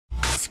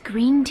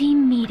Green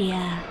Team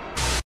Media.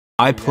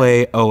 I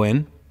play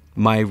Owen.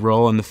 My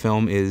role in the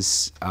film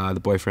is the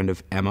boyfriend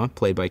of Emma,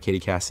 played by Katie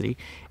Cassidy,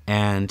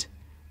 and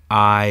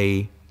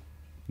I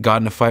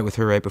got in a fight with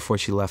her right before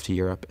she left to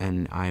Europe,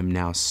 and I am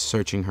now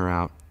searching her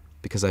out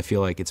because I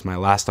feel like it's my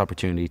last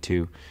opportunity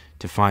to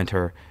find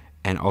her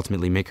and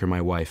ultimately make her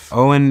my wife.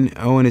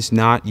 Owen is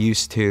not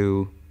used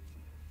to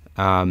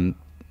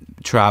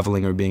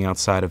traveling or being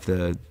outside of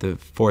the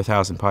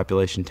 4,000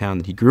 population town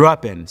that he grew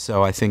up in,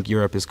 so I think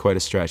Europe is quite a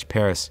stretch.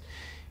 Paris,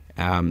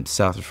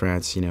 south of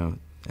France, you know,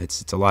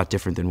 it's a lot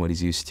different than what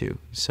he's used to.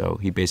 So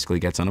he basically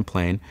gets on a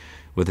plane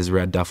with his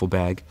red duffel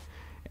bag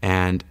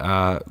and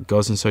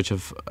goes in search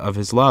of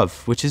his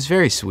love, which is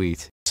very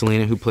sweet.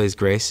 Selena, who plays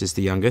Grace, is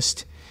the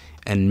youngest,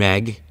 and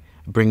Meg,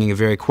 bringing a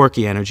very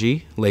quirky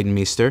energy, Leighton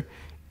Meester,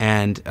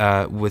 and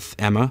with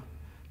Emma,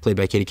 played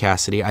by Katie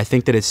Cassidy. I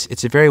think that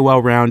it's a very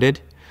well-rounded.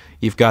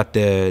 You've got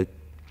the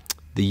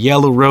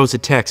yellow rose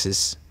of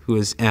Texas, who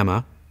is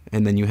Emma,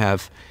 and then you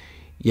have,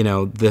 you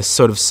know, the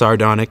sort of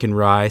sardonic and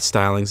wry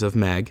stylings of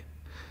Meg,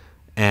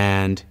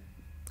 and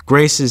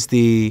Grace is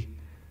the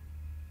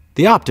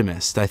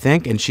optimist, I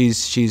think, and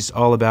she's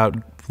all about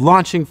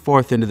launching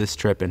forth into this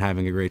trip and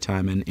having a great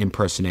time and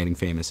impersonating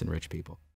famous and rich people.